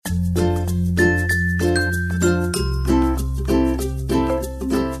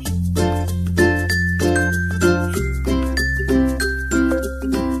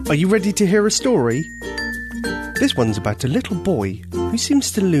Are you ready to hear a story? This one's about a little boy who seems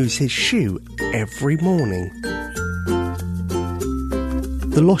to lose his shoe every morning.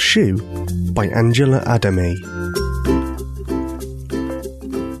 The Lost Shoe by Angela Adame.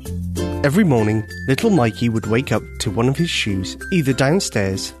 Every morning, little Mikey would wake up to one of his shoes either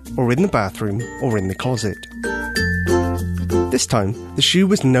downstairs or in the bathroom or in the closet. This time, the shoe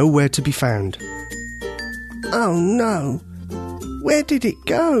was nowhere to be found. Oh no! Where did it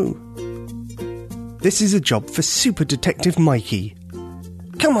go? This is a job for Super Detective Mikey.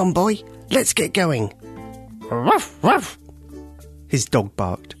 Come on, boy, let's get going. Ruff, ruff! His dog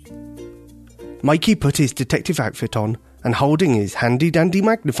barked. Mikey put his detective outfit on and, holding his handy-dandy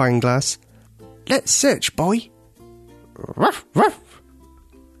magnifying glass, let's search, boy. Ruff, ruff!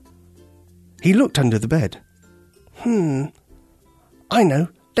 He looked under the bed. I know.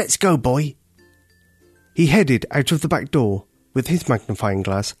 Let's go, boy. He headed out of the back door with his magnifying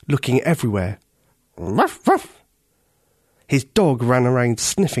glass, looking everywhere. Ruff, ruff! His dog ran around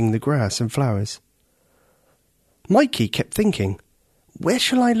sniffing the grass and flowers. Mikey kept thinking, where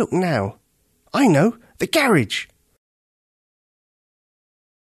shall I look now? I know, the garage!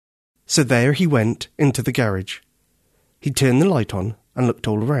 So there he went into the garage. He turned the light on and looked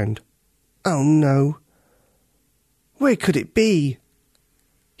all around. Oh no! Where could it be?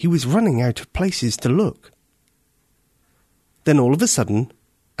 He was running out of places to look. Then all of a sudden,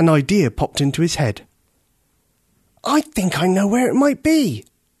 an idea popped into his head. I think I know where it might be.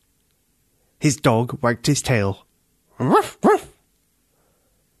 His dog wagged his tail. Ruff, ruff!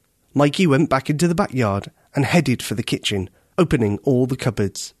 Mikey went back into the backyard and headed for the kitchen, opening all the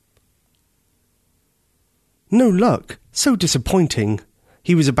cupboards. No luck. So disappointing.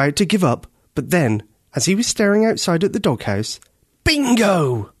 He was about to give up, but then, as he was staring outside at the doghouse,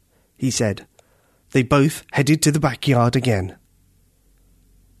 bingo! He said. They both headed to the backyard again.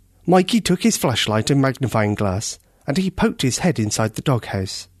 Mikey took his flashlight and magnifying glass, and he poked his head inside the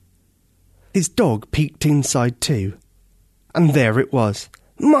doghouse. His dog peeked inside too. And there it was.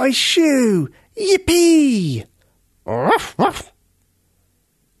 My shoe! Yippee! Ruff, ruff!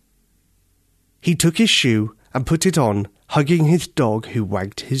 He took his shoe and put it on, hugging his dog who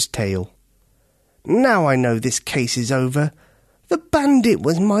wagged his tail. Now I know this case is over. The bandit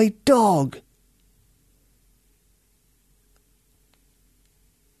was my dog.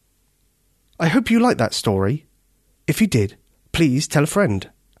 I hope you liked that story. If you did, please tell a friend.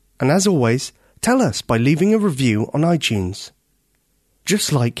 And as always, tell us by leaving a review on iTunes.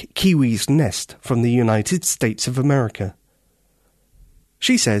 Just like Kiwi's Nest from the United States of America.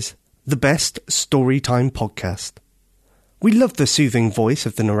 She says, the best storytime podcast. We love the soothing voice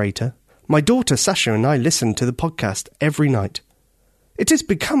of the narrator. My daughter Sasha and I listen to the podcast every night. It has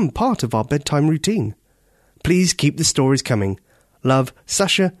become part of our bedtime routine. Please keep the stories coming. Love,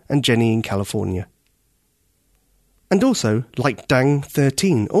 Sasha and Jenny in California. And also, like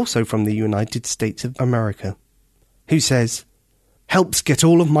Dang13, also from the United States of America, who says, helps get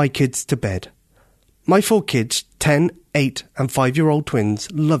all of my kids to bed. My 4 kids, 10, 8 and 5-year-old twins,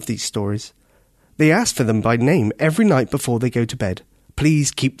 love these stories. They ask for them by name every night before they go to bed.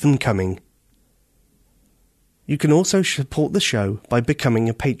 Please keep them coming. You can also support the show by becoming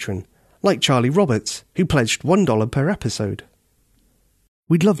a patron, like Charlie Roberts, who pledged $1 per episode.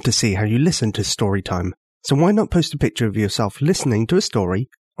 We'd love to see how you listen to Storytime, so why not post a picture of yourself listening to a story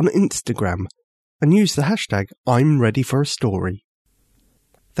on Instagram and use the hashtag #I'mReadyForAStory.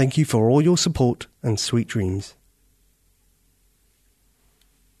 Thank you for all your support and sweet dreams.